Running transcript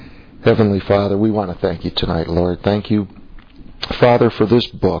Heavenly Father, we want to thank you tonight, Lord. Thank you, Father, for this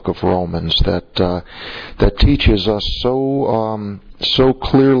book of Romans that teaches us so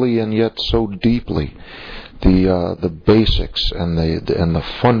clearly and yet so deeply the basics and the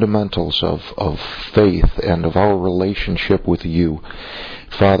fundamentals of faith and of our relationship with you.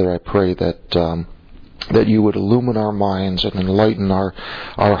 Father, I pray that you would illumine our minds and enlighten our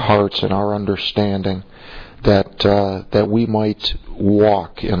hearts and our understanding, that we might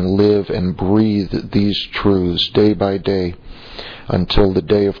walk and live and breathe these truths day by day until the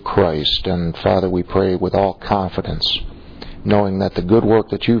day of Christ. And Father, we pray with all confidence, knowing that the good work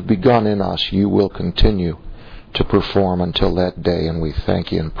that you've begun in us, you will continue to perform until that day. And we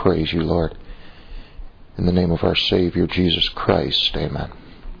thank you and praise you, Lord. In the name of our Savior, Jesus Christ. Amen.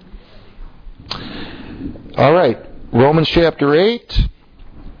 All right, Romans chapter 8.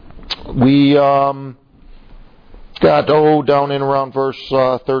 We got, down in around verse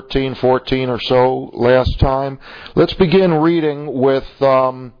 13, 14 or so last time. Let's begin reading with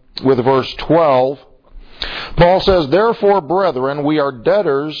verse 12. Paul says, "Therefore, brethren, we are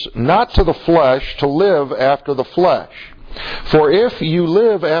debtors not to the flesh to live after the flesh. For if you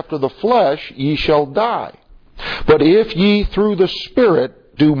live after the flesh, ye shall die. But if ye through the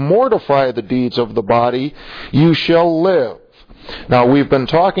Spirit do mortify the deeds of the body, you shall live." Now, we've been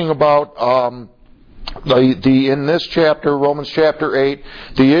talking about in this chapter, Romans chapter 8,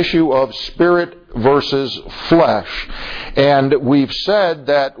 the issue of spirit versus flesh. And we've said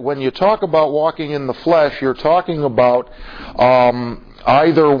that when you talk about walking in the flesh, you're talking about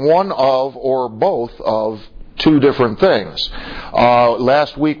either one of or both of two different things.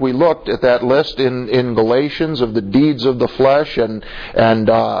 Last week we looked at that list in Galatians of the deeds of the flesh and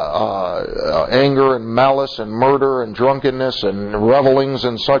anger and malice and murder and drunkenness and revelings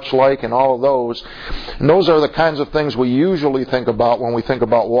and such like and all of those. And those are the kinds of things we usually think about when we think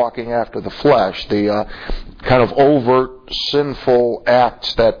about walking after the flesh, the kind of overt sinful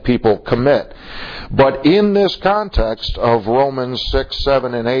acts that people commit. But in this context of Romans 6,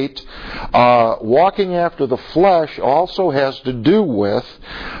 7, and 8, walking after the flesh also has to do with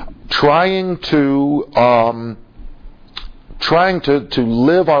trying to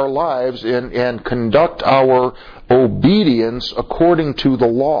live our lives and conduct our obedience according to the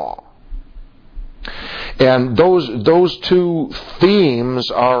law. And those two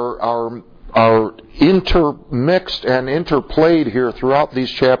themes are intermixed and interplayed here throughout these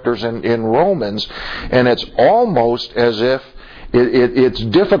chapters in Romans, and it's almost as if it's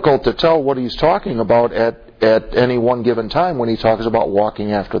difficult to tell what he's talking about at any one given time when he talks about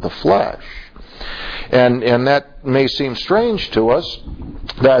walking after the flesh. And that may seem strange to us,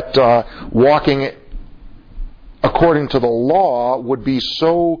 that walking according to the law would be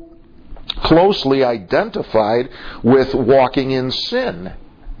so closely identified with walking in sin.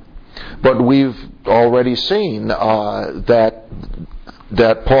 But we've already seen that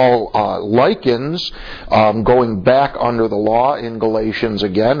Paul likens going back under the law in Galatians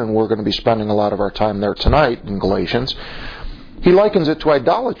again, and we're going to be spending a lot of our time there tonight in Galatians. He likens it to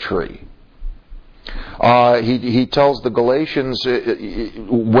idolatry. He tells the Galatians,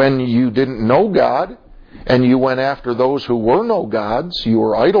 when you didn't know God and you went after those who were no gods, you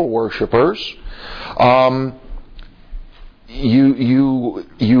were idol worshippers.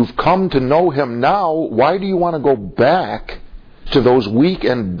 You've come to know Him now. Why do you want to go back to those weak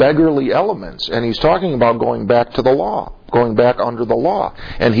and beggarly elements? And he's talking about going back to the law, going back under the law.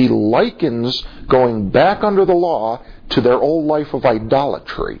 And he likens going back under the law to their old life of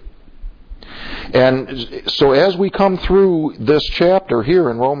idolatry. And so as we come through this chapter here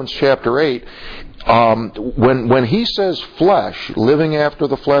in Romans chapter 8, when he says flesh, living after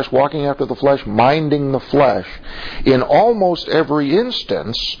the flesh, walking after the flesh, minding the flesh, in almost every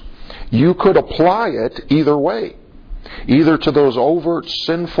instance, you could apply it either way. Either to those overt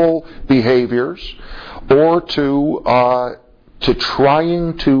sinful behaviors or to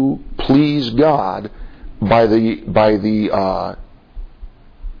trying to please God by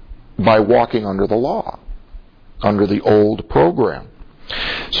walking under the law, under the old program.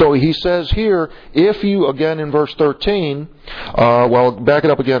 So he says here, if you, again in verse 13, back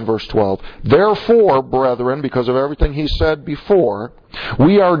it up again, verse 12. "Therefore, brethren," because of everything he said before,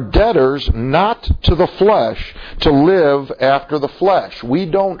 "we are debtors not to the flesh to live after the flesh." We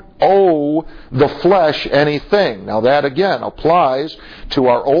don't owe the flesh anything. Now that again applies to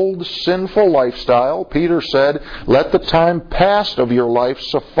our old sinful lifestyle. Peter said, "Let the time past of your life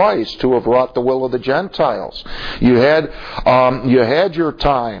suffice to have wrought the will of the Gentiles." You had your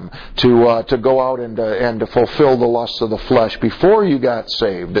time to go out and to fulfill the lusts of the flesh before you got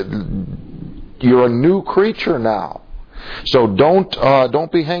saved. You're a new creature now. So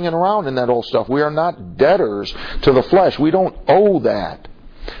don't be hanging around in that old stuff. We are not debtors to the flesh. We don't owe that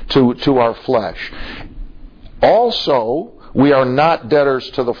to our flesh. Also, we are not debtors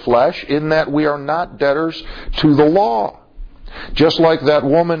to the flesh in that we are not debtors to the law. Just like that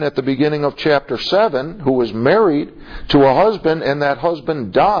woman at the beginning of chapter 7 who was married to a husband and that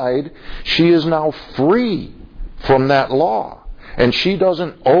husband died, she is now free from that law. And she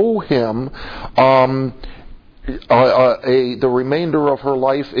doesn't owe him the remainder of her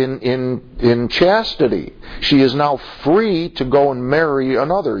life in chastity. She is now free to go and marry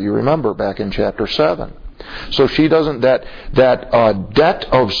another. You remember back in chapter 7. So she doesn't, that debt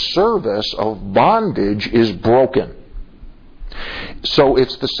of service, of bondage is broken. So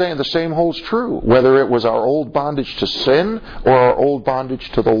it's the same holds true, whether it was our old bondage to sin or our old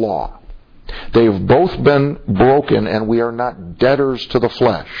bondage to the law. They've both been broken, and we are not debtors to the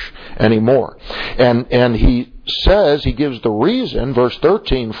flesh anymore. And he says, he gives the reason, verse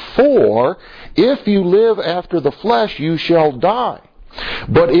 13, for if you live after the flesh, you shall die.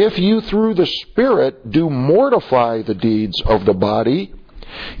 But if you through the Spirit do mortify the deeds of the body,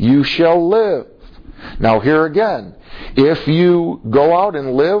 you shall live. Now here again, if you go out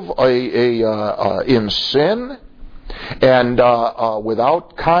and live in sin and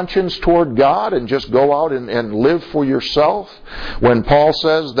without conscience toward God and just go out and live for yourself, when Paul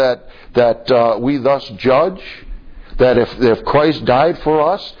says that we thus judge that if Christ died for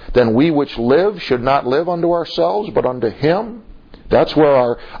us, then we which live should not live unto ourselves but unto Him. That's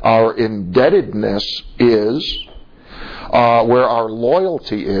where our indebtedness is. Where our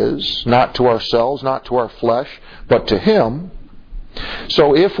loyalty is, not to ourselves, not to our flesh, but to Him.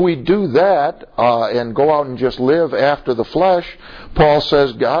 So if we do that and go out and just live after the flesh, Paul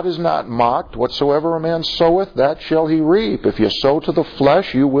says, God is not mocked. Whatsoever a man soweth, that shall he reap. If you sow to the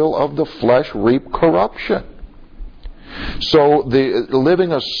flesh, you will of the flesh reap corruption. So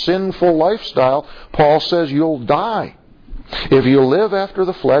living a sinful lifestyle, Paul says you'll die. If you live after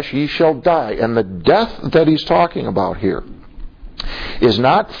the flesh, ye shall die. And the death that he's talking about here is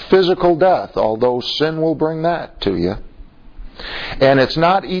not physical death, although sin will bring that to you. And it's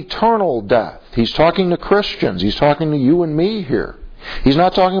not eternal death. He's talking to Christians. He's talking to you and me here. He's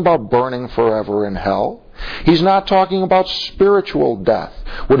not talking about burning forever in hell. He's not talking about spiritual death.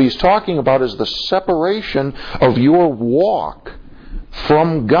 What he's talking about is the separation of your walk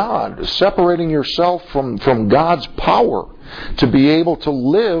from God, separating yourself from God's power to be able to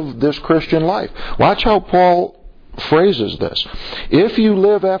live this Christian life. Watch how Paul phrases this. If you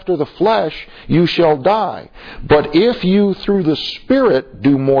live after the flesh, you shall die. But if you through the Spirit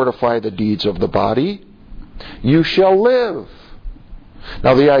do mortify the deeds of the body, you shall live.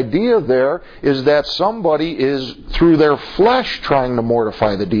 Now the idea there is that somebody is through their flesh trying to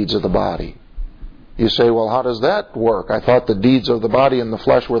mortify the deeds of the body. You say, well, how does that work? I thought the deeds of the body and the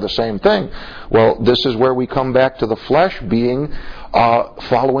flesh were the same thing. Well, this is where we come back to the flesh being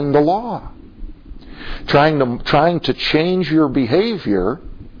following the law. Trying to change your behavior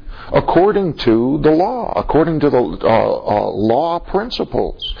according to the law, according to the law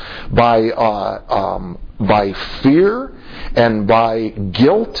principles, by fear and by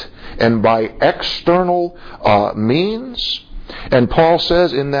guilt and by external means. And Paul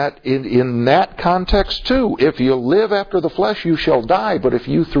says in that context too, if you live after the flesh, you shall die. But if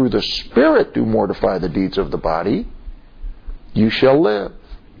you through the Spirit do mortify the deeds of the body, you shall live.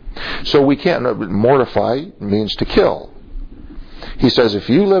 So we can't, mortify means to kill. He says if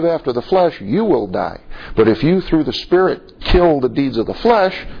you live after the flesh, you will die. But if you through the Spirit kill the deeds of the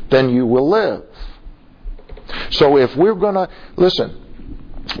flesh, then you will live. So if we're going to, listen,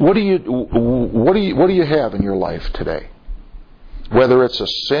 what do you have in your life today? Whether it's a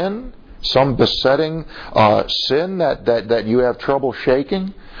sin, some besetting sin that you have trouble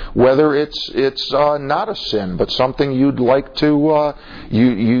shaking, whether it's not a sin, but something you'd like to,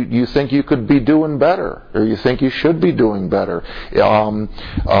 you think you could be doing better, or you think you should be doing better,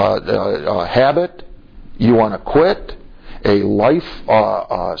 a habit you want to quit, a life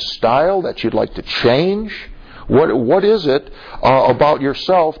style that you'd like to change. What is it about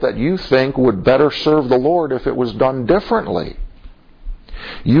yourself that you think would better serve the Lord if it was done differently?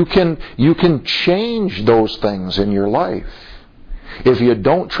 You can change those things in your life if you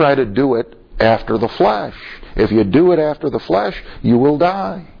don't try to do it after the flesh. If you do it after the flesh, you will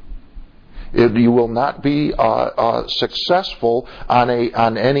die. You will not be successful on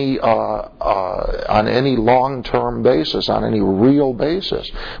any long-term basis, on any real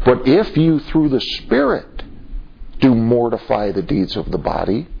basis. But if you through the Spirit do mortify the deeds of the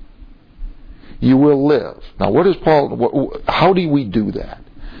body, you will live. Now, what is Paul? How do we do that?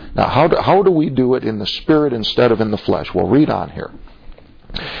 Now, how do we do it in the Spirit instead of in the flesh? Well, read on here.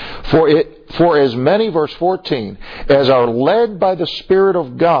 For as many, verse 14, as are led by the Spirit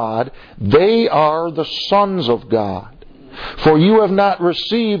of God, they are the sons of God. For you have not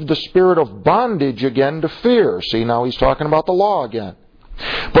received the spirit of bondage again to fear. See, now he's talking about the law again.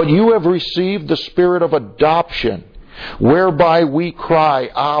 But you have received the spirit of adoption, whereby we cry,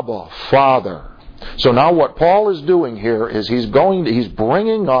 Abba, Father. So now what Paul is doing here is he's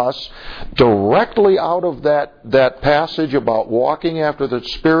bringing us directly out of that passage about walking after the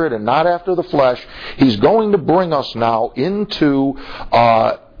Spirit and not after the flesh. He's going to bring us now into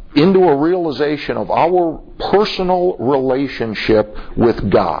a realization of our personal relationship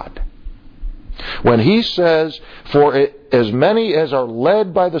with God. When he says, for as many as are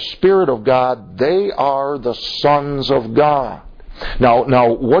led by the Spirit of God, they are the sons of God.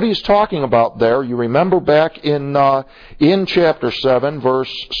 Now, what he's talking about there, you remember back in chapter 7,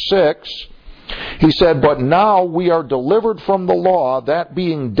 verse 6, he said, but now we are delivered from the law, that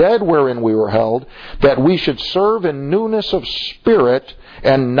being dead wherein we were held, that we should serve in newness of spirit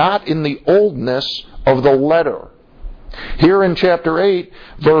and not in the oldness of the letter. Here in chapter 8,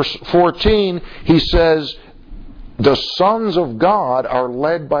 verse 14, he says, the sons of God are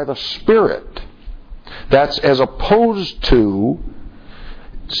led by the Spirit. That's as opposed to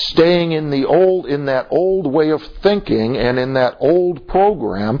staying in that old way of thinking and in that old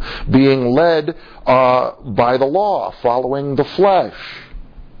program, being led by the law, following the flesh.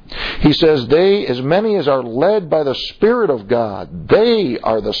 He says, they, as many as are led by the Spirit of God, they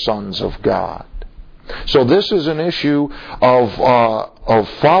are the sons of God. So this is an issue of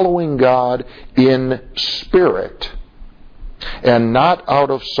following God in spirit, and not out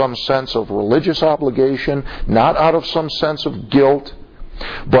of some sense of religious obligation, not out of some sense of guilt,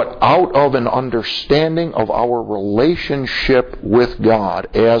 but out of an understanding of our relationship with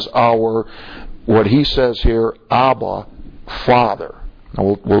God as our, what he says here, Abba, Father.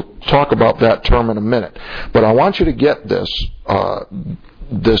 Now we'll talk about that term in a minute, but I want you to get this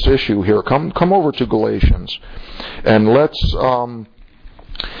issue here. Come over to Galatians, and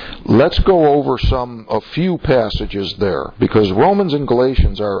let's go over a few passages there, because Romans and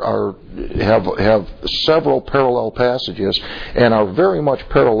Galatians have several parallel passages and are very much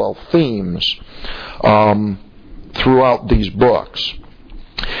parallel themes throughout these books.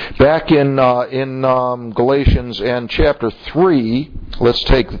 Back in Galatians and chapter 3, let's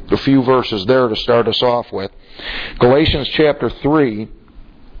take a few verses there to start us off with. Galatians chapter 3.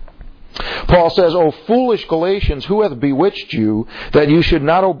 Paul says, O foolish Galatians, who hath bewitched you, that you should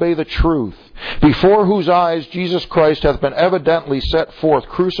not obey the truth, before whose eyes Jesus Christ hath been evidently set forth,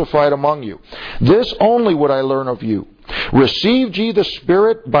 crucified among you? This only would I learn of you. Received ye the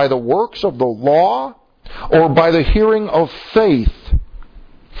Spirit by the works of the law, or by the hearing of faith?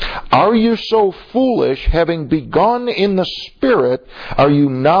 Are you so foolish, having begun in the Spirit, are you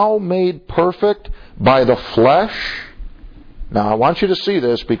now made perfect by the flesh? Now, I want you to see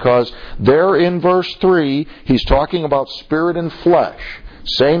this, because there in verse 3, he's talking about spirit and flesh.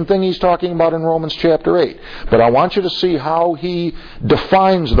 Same thing he's talking about in Romans chapter 8. But I want you to see how he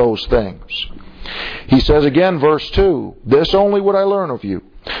defines those things. He says again, verse 2, this only would I learn of you.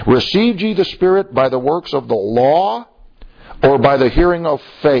 Received ye the Spirit by the works of the law, or by the hearing of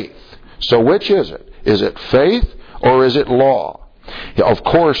faith? So which is it? Is it faith, or is it law? Of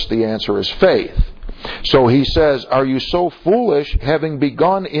course, the answer is faith. So he says, are you so foolish, having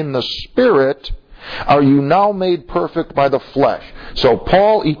begun in the Spirit, are you now made perfect by the flesh? So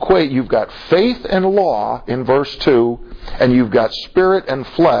Paul you've got faith and law in verse 2, and you've got spirit and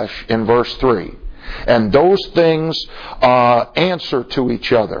flesh in verse 3. And those things answer to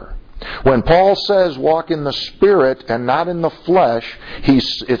each other. When Paul says walk in the Spirit and not in the flesh,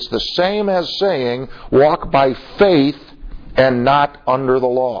 it's the same as saying walk by faith and not under the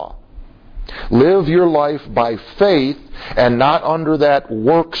law. Live your life by faith and not under that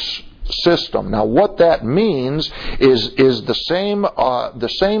works system. Now, what that means is the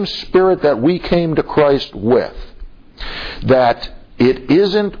same spirit that we came to Christ with. That it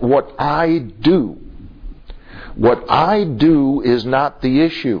isn't what I do. What I do is not the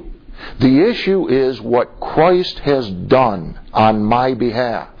issue. The issue is what Christ has done on my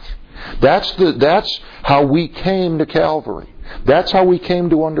behalf. That's how we came to Calvary. That's how we came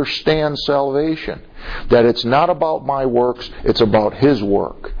to understand salvation. That it's not about my works, it's about His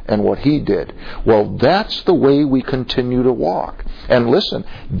work and what He did. Well, that's the way we continue to walk. And listen,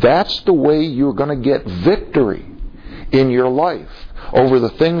 that's the way you're going to get victory in your life over the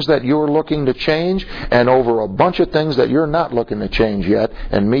things that you're looking to change, and over a bunch of things that you're not looking to change yet,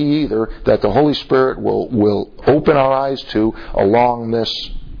 and me either, that the Holy Spirit will open our eyes to along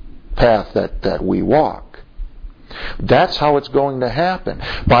path that we walk. That's how it's going to happen.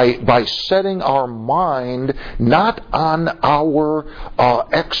 By setting our mind not on our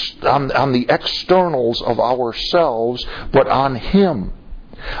on the externals of ourselves, but on Him,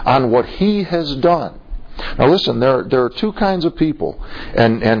 on what He has done. Now listen, there are two kinds of people,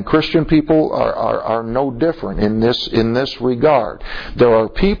 and Christian people are no different in this regard. There are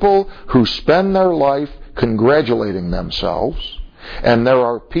people who spend their life congratulating themselves, and there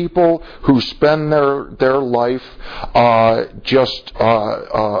are people who spend their life just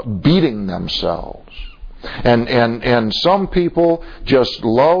beating themselves. And some people just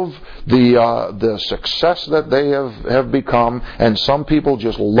love the success that they have become, and some people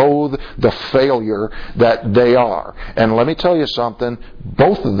just loathe the failure that they are. And let me tell you something,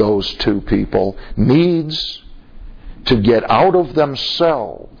 both of those two people needs to get out of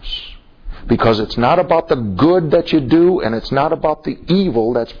themselves, because it's not about the good that you do, and it's not about the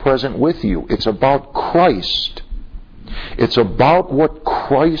evil that's present with you. It's about Christ. It's about what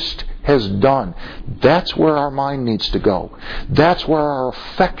Christ has done. That's where our mind needs to go. That's where our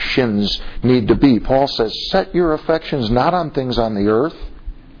affections need to be. Paul says, set your affections not on things on the earth,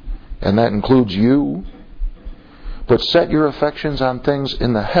 and that includes you, but set your affections on things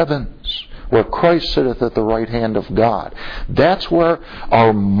in the heavens, where Christ sitteth at the right hand of God. That's where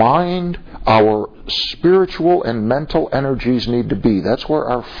our mind, our spiritual and mental energies need to be. That's where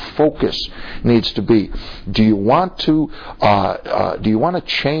our focus needs to be. Do you want to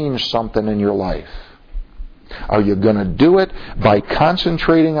change something in your life? Are you going to do it by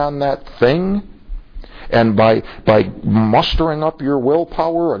concentrating on that thing, and by mustering up your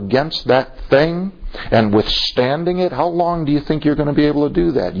willpower against that thing and withstanding it? How long do you think you're going to be able to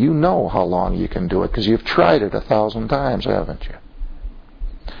do that? You know how long you can do it, because you've tried it 1,000 times, haven't you?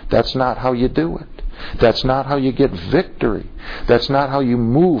 That's not how you do it. That's not how you get victory. That's not how you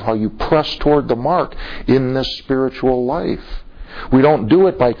move, how you press toward the mark in this spiritual life. We don't do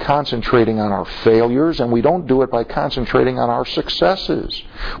it by concentrating on our failures, and we don't do it by concentrating on our successes.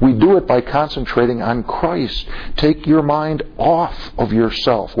 We do it by concentrating on Christ. Take your mind off of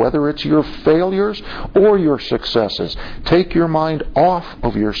yourself, whether it's your failures or your successes. Take your mind off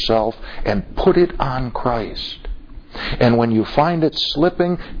of yourself and put it on Christ. And when you find it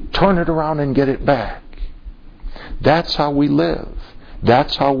slipping, turn it around and get it back. That's how we live.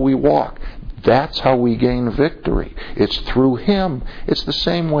 That's how we walk. That's how we gain victory. It's through Him. It's the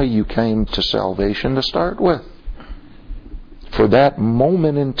same way you came to salvation to start with. For that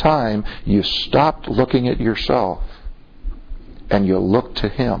moment in time, you stopped looking at yourself, and you looked to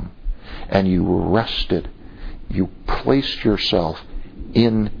Him, and you rested. You placed yourself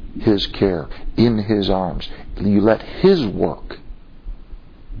in His care, in His arms. You let His work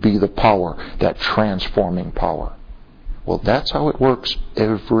be the power, that transforming power. Well, that's how it works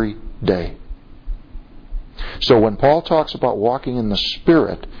every day. So when Paul talks about walking in the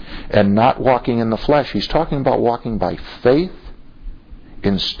Spirit and not walking in the flesh, he's talking about walking by faith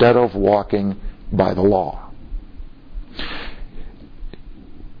instead of walking by the law.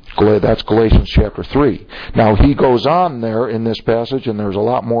 That's Galatians chapter 3. Now he goes on there in this passage, and there's a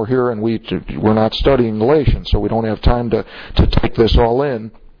lot more here, and we're not studying Galatians, so we don't have time to take this all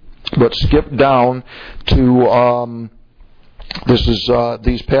in. But skip down to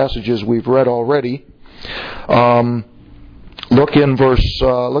these passages we've read already. Look in verse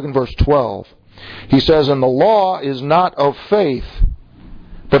 12. He says, "And the law is not of faith,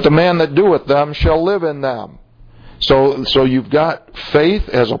 but the man that doeth them shall live in them." So you've got faith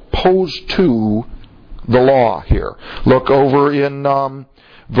as opposed to the law here. Look over in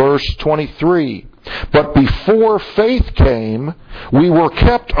verse 23. "But before faith came, we were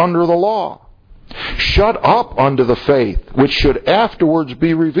kept under the law, shut up unto the faith which should afterwards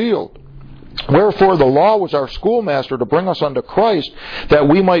be revealed. Wherefore the law was our schoolmaster to bring us unto Christ, that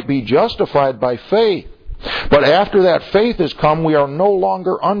we might be justified by faith. But after that faith is come, we are no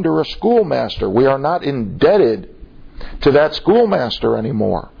longer under a schoolmaster." We are not indebted to that schoolmaster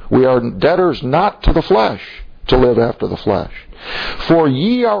anymore. We are debtors not to the flesh, to live after the flesh. "For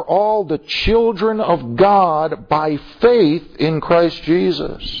ye are all the children of God by faith in Christ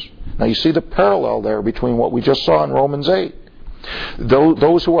Jesus." Now you see the parallel there between what we just saw in Romans 8.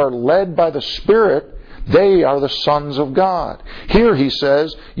 Those who are led by the Spirit, they are the sons of God. Here he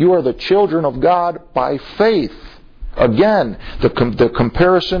says, you are the children of God by faith. Again, the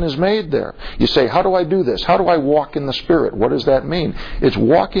comparison is made there. You say, how do I do this? How do I walk in the Spirit? What does that mean? It's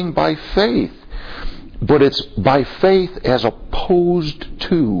walking by faith. But it's by faith as opposed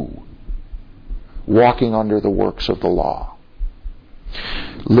to walking under the works of the law.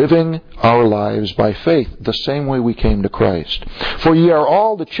 living our lives by faith, the same way we came to Christ. For ye are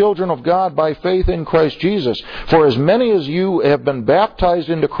all the children of God by faith in Christ Jesus. For as many as you have been baptized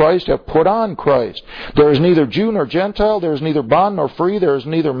into Christ have put on Christ. There is neither Jew nor Gentile, there is neither bond nor free, there is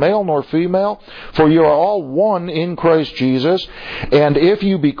neither male nor female, for you are all one in Christ Jesus. And if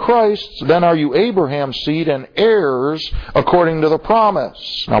you be Christ's, then are you Abraham's seed and heirs according to the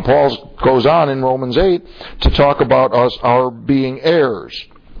promise. Now Paul goes on in Romans 8 to talk about us, our being heirs.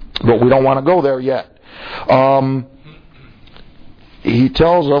 But we don't want to go there yet. He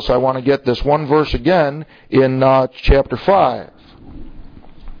tells us, I want to get this one verse again in chapter 5.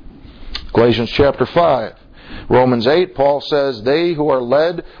 Galatians chapter 5. Romans 8, Paul says, they who are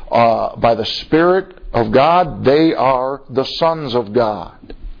led by the Spirit of God, they are the sons of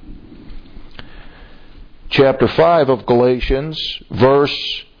God. Chapter 5 of Galatians,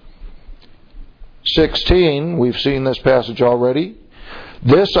 verse 16, we've seen this passage already.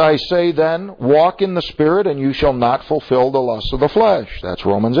 This I say then, walk in the Spirit, and you shall not fulfill the lusts of the flesh. That's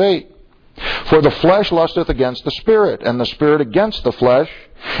Romans 8. For the flesh lusteth against the Spirit, and the Spirit against the flesh,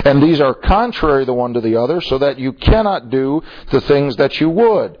 and these are contrary the one to the other, so that you cannot do the things that you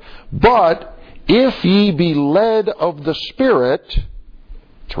would. But if ye be led of the Spirit,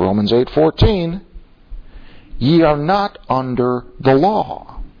 it's Romans 8:14, ye are not under the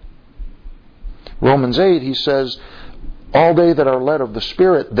law. Romans 8, he says, all they that are led of the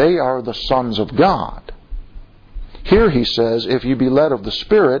Spirit, they are the sons of God. Here he says, if you be led of the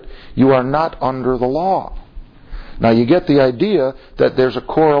Spirit, you are not under the law. Now you get the idea that there's a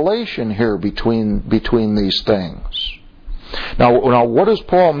correlation here between these things. Now what does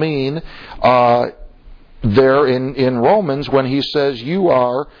Paul mean there in Romans when he says you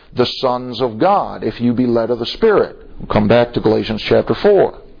are the sons of God if you be led of the Spirit? We'll come back to Galatians chapter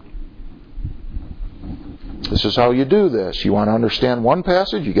 4. This is how you do this. You want to understand one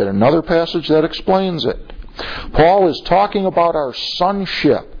passage, you get another passage that explains it. Paul is talking about our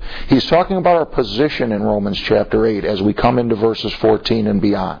sonship. He's talking about our position in Romans chapter 8 as we come into verses 14 and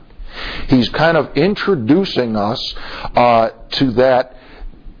beyond. He's kind of introducing us to that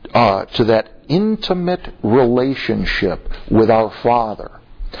intimate relationship with our Father.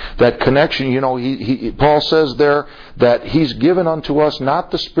 That connection, Paul says there that He's given unto us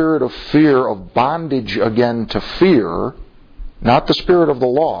not the spirit of fear, of bondage again to fear, not the spirit of the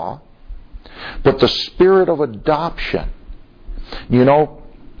law, but the spirit of adoption.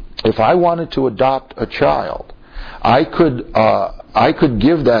 If I wanted to adopt a child, I could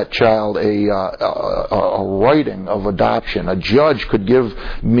give that child a writing of adoption. A judge could give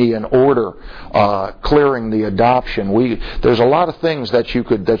me an order clearing the adoption. There's a lot of things that you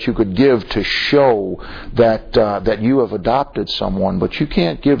could give to show that you have adopted someone, but you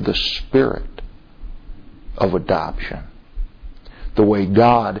can't give the spirit of adoption the way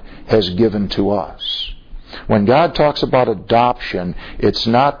God has given to us. When God talks about adoption, it's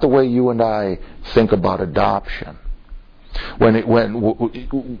not the way you and I think about adoption.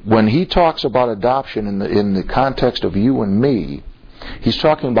 When he talks about adoption in the context of you and me, he's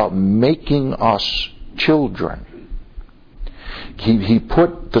talking about making us children. He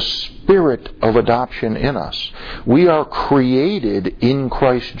put the spirit of adoption in us. We are created in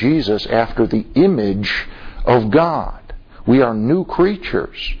Christ Jesus after the image of God. We are new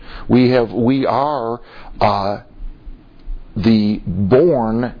creatures. We are the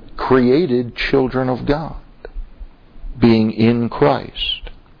born, created children of God, being in Christ.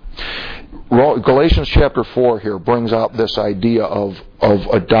 Galatians chapter 4 here brings out this idea of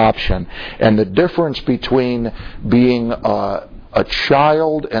adoption and the difference between being a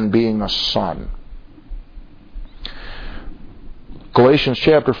child and being a son. Galatians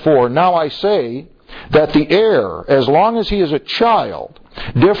chapter 4, now I say that the heir, as long as he is a child,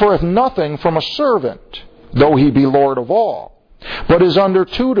 differeth nothing from a servant, though he be Lord of all, but is under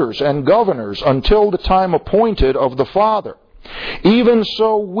tutors and governors until the time appointed of the Father. Even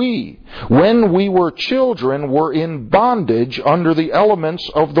so we, when we were children, were in bondage under the elements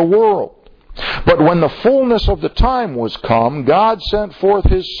of the world. But when the fullness of the time was come, God sent forth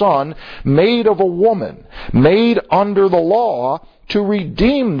His Son, made of a woman, made under the law, to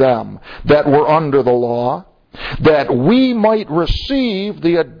redeem them that were under the law, that we might receive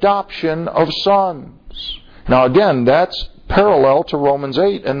the adoption of sons. Now again, that's parallel to Romans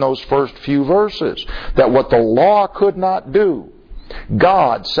 8 in those first few verses. That what the law could not do,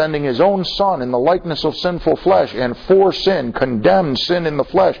 God sending His own Son in the likeness of sinful flesh, and for sin condemned sin in the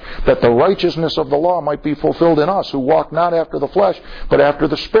flesh, that the righteousness of the law might be fulfilled in us, who walk not after the flesh, but after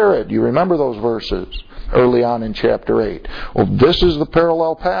the Spirit. You remember those verses early on in chapter 8. Well, this is the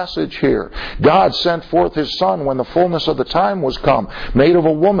parallel passage here. God sent forth His Son when the fullness of the time was come, made of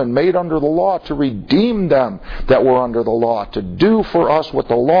a woman, made under the law, to redeem them that were under the law, to do for us what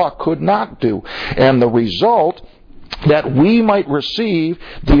the law could not do. And the result, that we might receive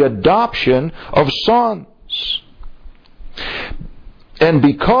the adoption of sons. And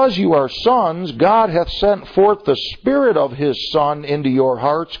because you are sons, God hath sent forth the Spirit of His Son into your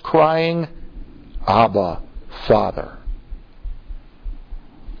hearts, crying, Abba, Father.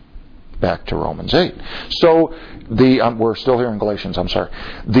 Back to Romans 8. So we're still here in Galatians. I'm sorry.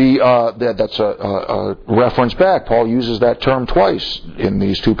 That's a reference back. Paul uses that term twice in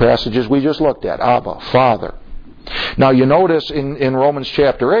these two passages we just looked at. Abba, Father. Now you notice in Romans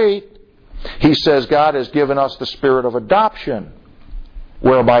chapter 8, he says God has given us the spirit of adoption,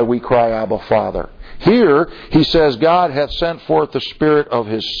 whereby we cry, Abba, Father. Here, he says God hath sent forth the Spirit of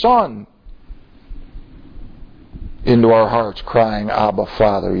His Son into our hearts, crying, Abba,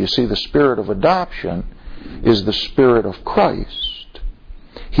 Father. You see, the spirit of adoption is the Spirit of Christ.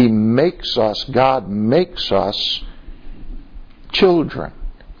 God makes us children.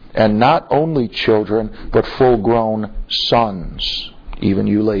 And not only children, but full-grown sons. Even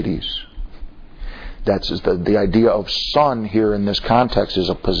you ladies. That's the idea of son here in this context is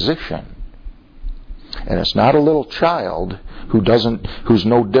a position. And it's not a little child who's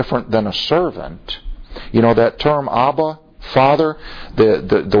no different than a servant. You know that term Abba, Father?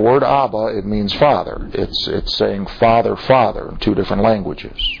 The word Abba, it means father. It's saying father, father in two different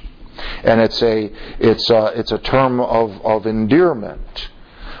languages. And it's a term of endearment.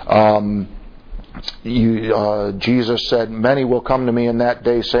 Jesus said, many will come to me in that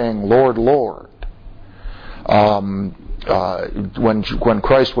day saying, Lord, Lord. When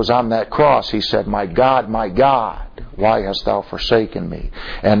Christ was on that cross, He said, my God, why hast thou forsaken me?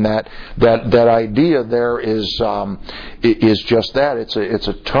 And that idea there is just that. It's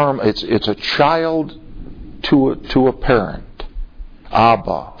a term. It's a child to a parent.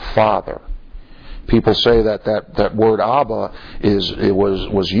 Abba, Father. People say that word Abba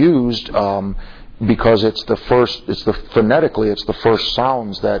was used because it's phonetically it's the first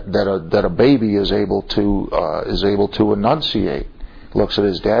sounds that a baby is able to enunciate. Looks at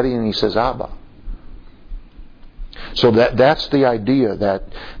his daddy and he says Abba. So that's the idea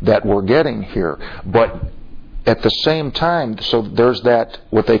that we're getting here. But at the same time, so there's that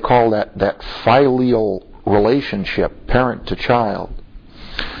what they call that filial relationship, parent to child.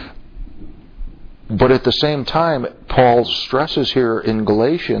 But at the same time, Paul stresses here in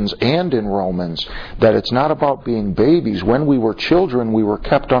Galatians and in Romans that it's not about being babies. When we were children, we were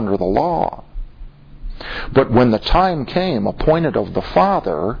kept under the law. But when the time came, appointed of the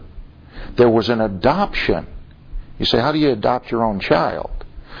Father, there was an adoption. You say, how do you adopt your own child?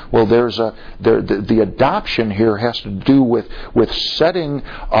 Well, the adoption here has to do with setting,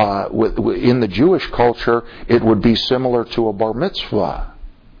 in the Jewish culture, it would be similar to a bar mitzvah.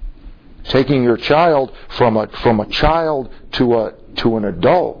 Taking your child from a child to an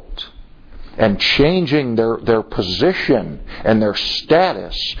adult and changing their position and their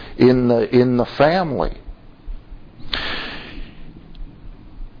status in the family.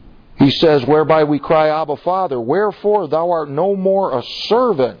 He says, whereby we cry, Abba, Father, wherefore thou art no more a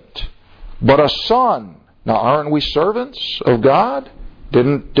servant, but a son. Now, aren't we servants of God?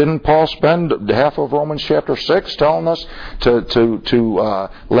 Didn't Paul spend half of Romans chapter 6 telling us to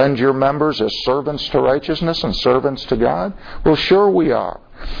lend your members as servants to righteousness and servants to God? Well, sure we are.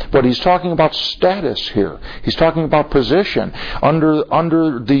 But he's talking about status here. He's talking about position.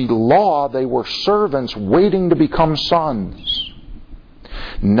 Under the law, they were servants waiting to become sons.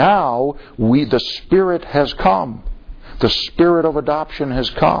 Now, the Spirit has come. The Spirit of adoption has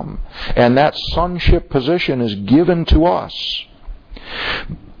come. And that sonship position is given to us.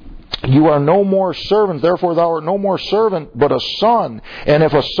 You are no more servants, therefore thou art no more servant, but a son. And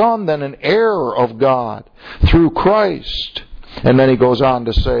if a son, then an heir of God through Christ. And then he goes on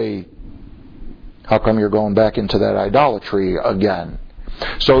to say, how come you're going back into that idolatry again?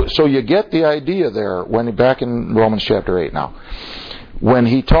 So you get the idea there when back in Romans chapter 8 now. When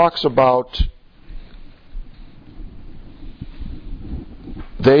he talks about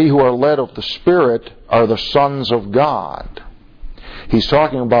they who are led of the Spirit are the sons of God. He's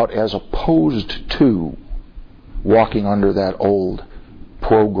talking about as opposed to walking under that old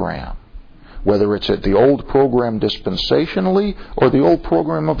program. Whether it's at the old program dispensationally or the old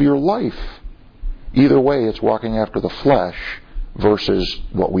program of your life. Either way, it's walking after the flesh versus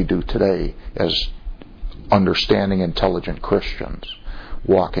what we do today as understanding, intelligent Christians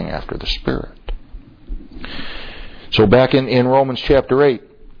walking after the Spirit. So back in Romans chapter 8,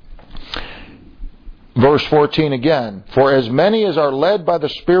 verse 14 again, "For as many as are led by the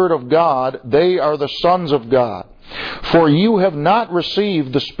Spirit of God, they are the sons of God. For you have not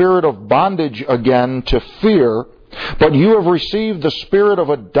received the spirit of bondage again to fear, but you have received the spirit of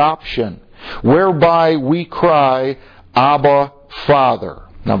adoption, whereby we cry, Abba, Father."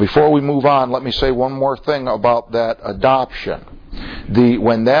 Now before we move on, let me say one more thing about that adoption.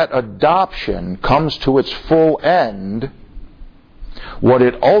 When that adoption comes to its full end, what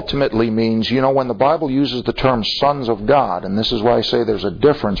it ultimately means, when the Bible uses the term sons of God, and this is why I say there's a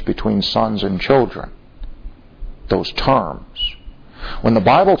difference between sons and children, those terms. When the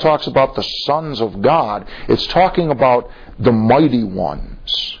Bible talks about the sons of God, it's talking about the mighty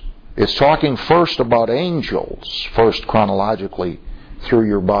ones. It's talking first about angels, first chronologically through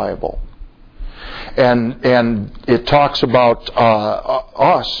your Bible. And it talks about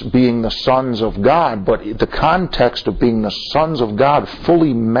us being the sons of God, but the context of being the sons of God,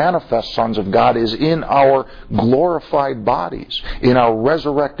 fully manifest sons of God, is in our glorified bodies, in our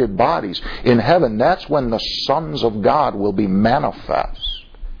resurrected bodies. In heaven, that's when the sons of God will be manifest.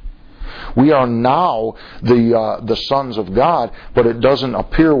 We are now the sons of God, but it doesn't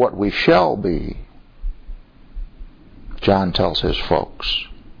appear what we shall be, John tells his folks.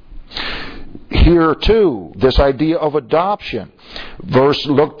 Here too, this idea of adoption.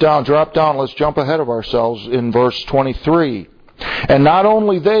 Drop down, let's jump ahead of ourselves in verse 23. "And not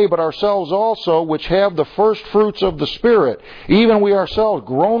only they, but ourselves also, which have the first fruits of the Spirit, even we ourselves,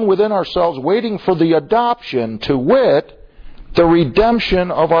 groan within ourselves, waiting for the adoption, to wit, the redemption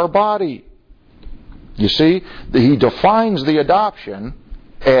of our body." You see, he defines the adoption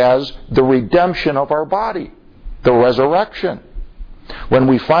as the redemption of our body, the resurrection, when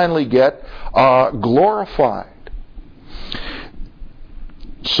we finally get glorified.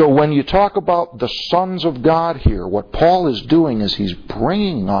 So when you talk about the sons of God here, what Paul is doing is he's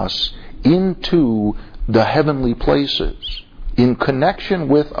bringing us into the heavenly places in connection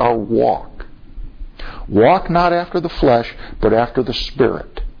with our walk. Walk not after the flesh, but after the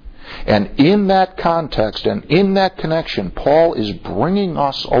Spirit. And in that context and in that connection, Paul is bringing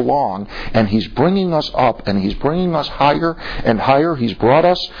us along, and he's bringing us up, and he's bringing us higher and higher. He's brought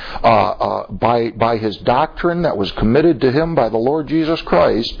us by his doctrine that was committed to him by the Lord Jesus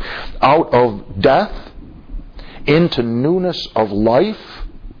Christ out of death into newness of life.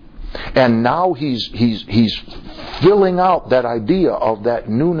 And now he's filling out that idea of that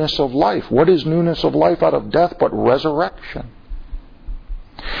newness of life. What is newness of life out of death but resurrection?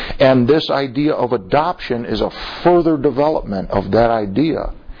 And this idea of adoption is a further development of that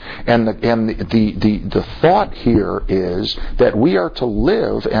idea. And the thought here is that we are to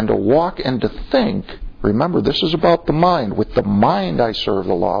live and to walk and to think. Remember, this is about the mind. With the mind I serve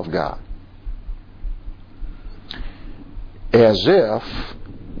the law of God. As if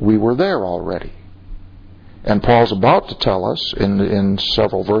we were there already. And Paul's about to tell us in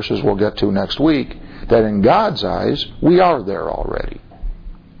several verses we'll get to next week that in God's eyes we are there already.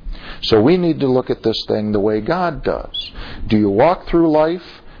 So we need to look at this thing the way God does. Do you walk through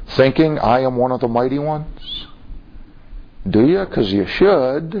life thinking, I am one of the mighty ones? Do you? Because you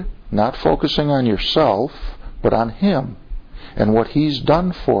should. Not focusing on yourself, but on Him and what He's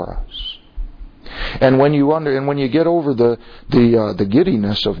done for us. And when you get over the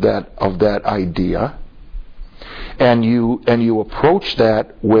giddiness of that idea, and you approach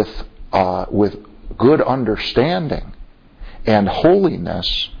that with good understanding and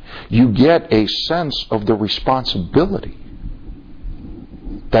holiness, you get a sense of the responsibility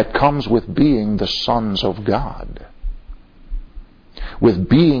that comes with being the sons of God, with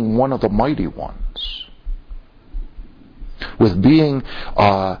being one of the mighty ones, with being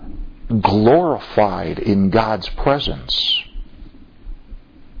glorified in God's presence.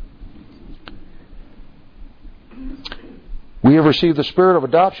 We have received the Spirit of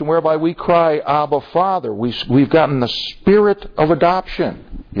adoption whereby we cry, Abba, Father. We've gotten the Spirit of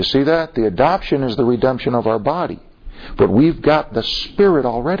adoption. You see that? The adoption is the redemption of our body. But we've got the Spirit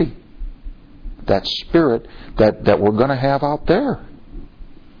already. That Spirit that we're going to have out there.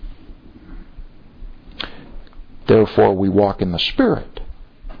 Therefore, we walk in the Spirit.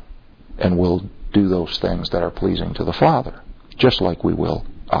 And we'll do those things that are pleasing to the Father. Just like we will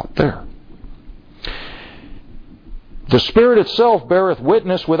out there. The Spirit itself beareth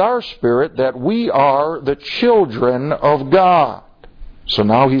witness with our spirit that we are the children of God. So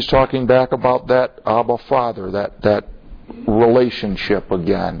now he's talking back about that Abba Father, that relationship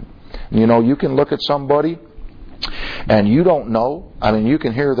again. You know, you can look at somebody And you don't know. I mean, you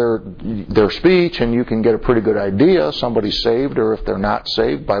can hear their speech and you can get a pretty good idea if somebody's saved or if they're not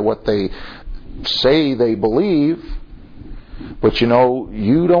saved by what they say they believe. But you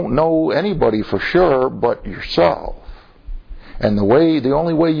don't know anybody for sure but yourself. And the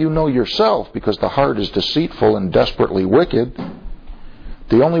only way you know yourself, because the heart is deceitful and desperately wicked,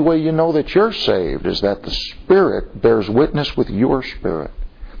 the only way you know that you're saved is that the Spirit bears witness with your spirit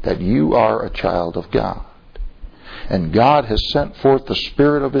that you are a child of God. And God has sent forth the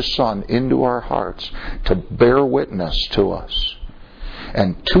Spirit of His Son into our hearts to bear witness to us.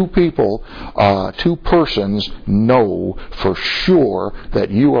 And two persons know for sure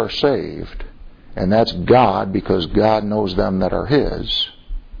that you are saved. And that's God, because God knows them that are His,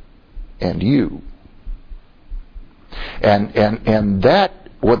 and you. And that,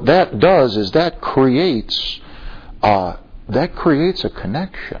 what that does is that creates a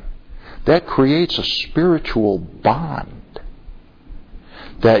connection. That creates a spiritual bond.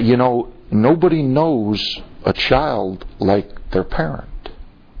 That, nobody knows a child like their parent,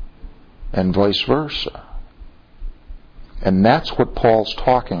 and vice versa. And that's what Paul's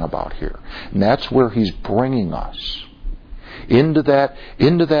talking about here. And that's where he's bringing us into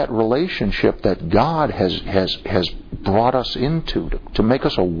that relationship that God has brought us into, to make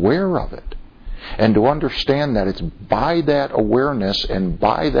us aware of it. And to understand that it's by that awareness and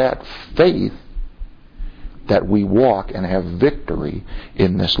by that faith that we walk and have victory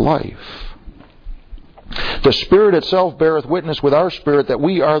in this life. The Spirit itself beareth witness with our spirit that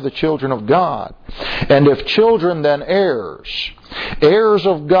we are the children of God. And if children, then heirs, heirs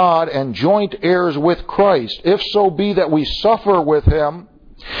of God and joint heirs with Christ, if so be that we suffer with Him,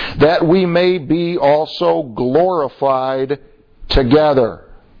 that we may be also glorified together.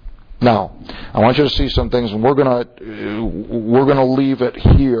 Now, I want you to see some things, and we're gonna leave it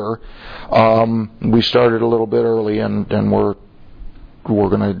here. We started a little bit early, and we're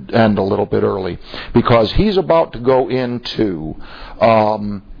going to end a little bit early, because he's about to go into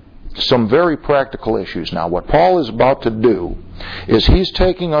some very practical issues. Now, what Paul is about to do is he's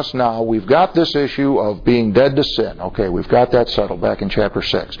taking us now. We've got this issue of being dead to sin. Okay, we've got that settled back in chapter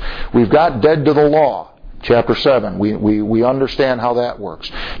 6. We've got dead to the law. Chapter 7, we understand how that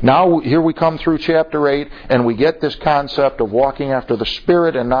works. Now, here we come through chapter 8, and we get this concept of walking after the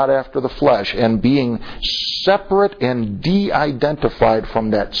Spirit and not after the flesh, and being separate and de-identified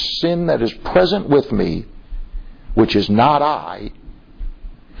from that sin that is present with me, which is not I,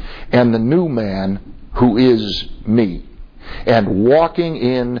 and the new man who is me, and walking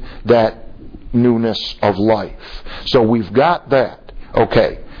in that newness of life. So we've got that.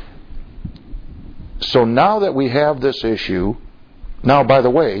 Okay. So now that we have this issue, now, by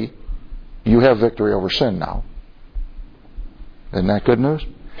the way, you have victory over sin now. Isn't that good news?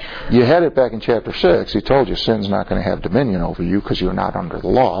 You had it back in chapter 6. He told you sin's not going to have dominion over you because you're not under the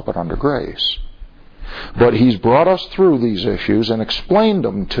law, but under grace. But He's brought us through these issues and explained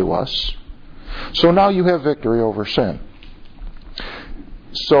them to us. So now you have victory over sin.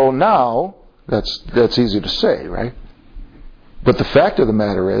 So now, that's easy to say, right? But the fact of the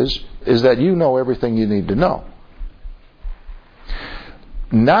matter is that you know everything you need to know.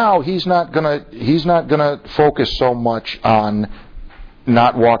 Now he's not gonna focus so much on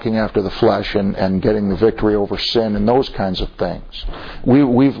not walking after the flesh and getting the victory over sin and those kinds of things.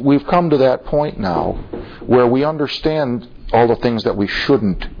 We've come to that point now where we understand all the things that we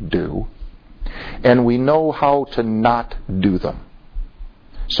shouldn't do, and we know how to not do them.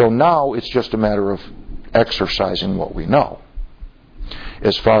 So now it's just a matter of exercising what we know.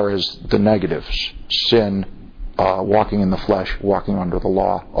 As far as the negatives, sin, walking in the flesh, walking under the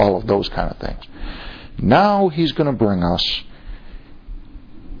law, all of those kind of things. Now he's going to bring us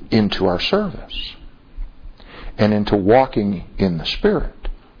into our service, and into walking in the Spirit,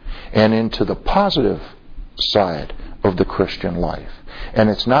 and into the positive side of the Christian life. And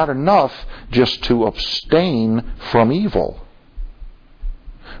it's not enough just to abstain from evil,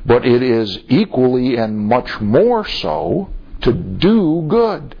 but it is equally and much more so to do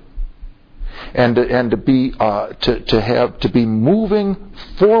good, and to be moving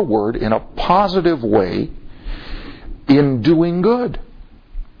forward in a positive way in doing good,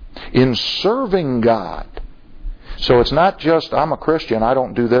 in serving God. So it's not just, I'm a Christian, I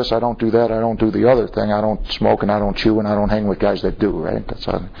don't do this, I don't do that, I don't do the other thing, I don't smoke and I don't chew and I don't hang with guys that do, right? That's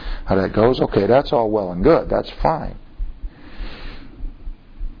how that goes. Okay, that's all well and good, that's fine.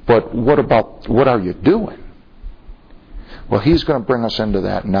 But what are you doing? Well, he's going to bring us into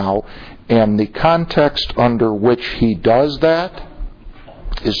that now, and the context under which he does that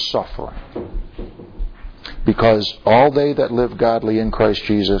is suffering. Because all they that live godly in Christ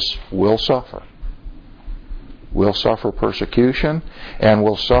Jesus will suffer. We'll suffer persecution, and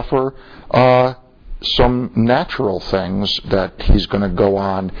we'll suffer some natural things that he's going to go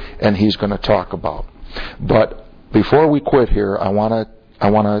on and he's going to talk about. But before we quit here, I want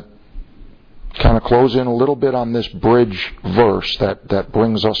to kind of close in a little bit on this bridge verse that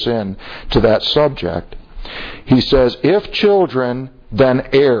brings us in to that subject. He says, if children, then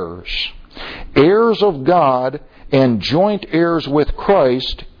heirs, heirs of God and joint heirs with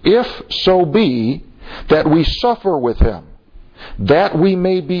Christ, if so be that we suffer with him, that we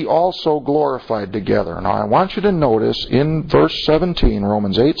may be also glorified together. Now I want you to notice in verse 17,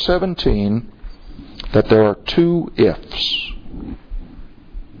 Romans 8:17, that there are two ifs.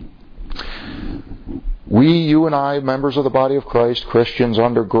 You and I, members of the body of Christ, Christians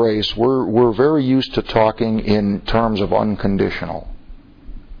under grace, we're very used to talking in terms of unconditional.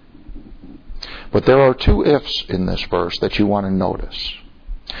 But there are two ifs in this verse that you want to notice.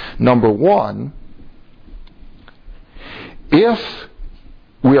 Number one, if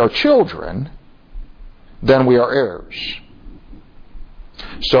we are children, then we are heirs.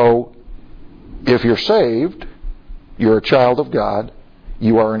 So, if you're saved, you're a child of God,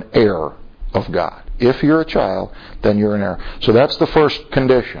 you are an heir of God. If you're a child, then you're an heir. So that's the first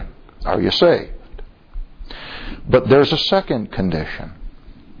condition. Are you saved? But there's a second condition.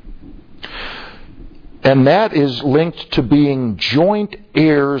 And that is linked to being joint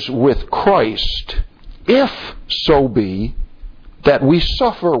heirs with Christ, if so be that we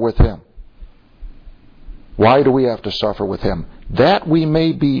suffer with him. Why do we have to suffer with him? That we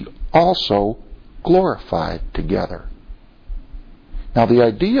may be also glorified together. Now the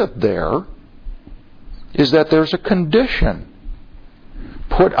idea there is that there's a condition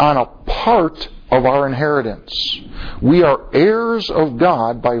put on a part of our inheritance. We are heirs of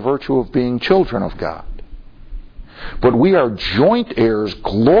God by virtue of being children of God. But we are joint heirs,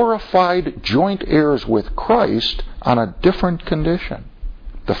 glorified joint heirs with Christ on a different condition.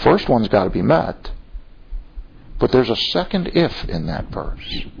 The first one's got to be met. But there's a second if in that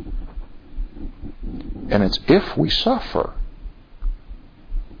verse. And it's if we suffer.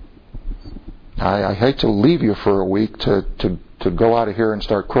 I hate to leave you for a week to go out of here and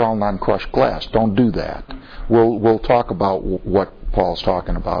start crawling on crushed glass. Don't do that. We'll talk about what Paul's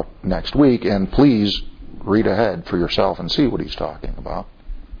talking about next week, and please read ahead for yourself and see what he's talking about.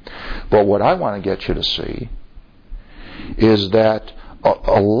 But what I want to get you to see is that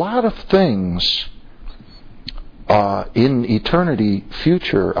a lot of things in eternity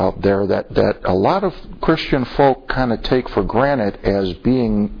future out there that a lot of Christian folk kind of take for granted as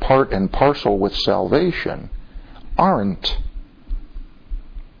being part and parcel with salvation aren't.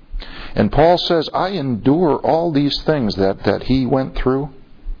 And Paul says, I endure all these things that he went through,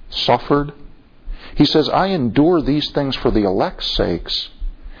 suffered. He says, I endure these things for the elect's sakes,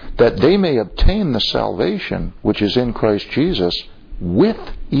 that they may obtain the salvation which is in Christ Jesus with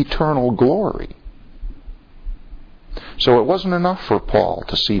eternal glory. So it wasn't enough for Paul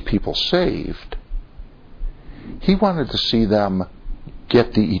to see people saved. He wanted to see them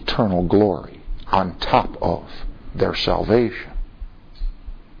get the eternal glory on top of their salvation.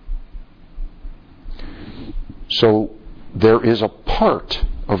 So there is a part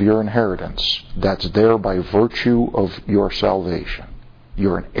of your inheritance that's there by virtue of your salvation.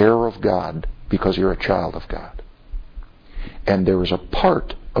 You're an heir of God because you're a child of God. And there is a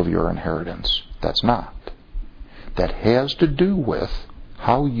part of your inheritance that's not. That has to do with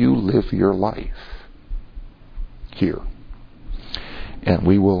how you live your life here. And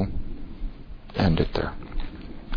we will end it there.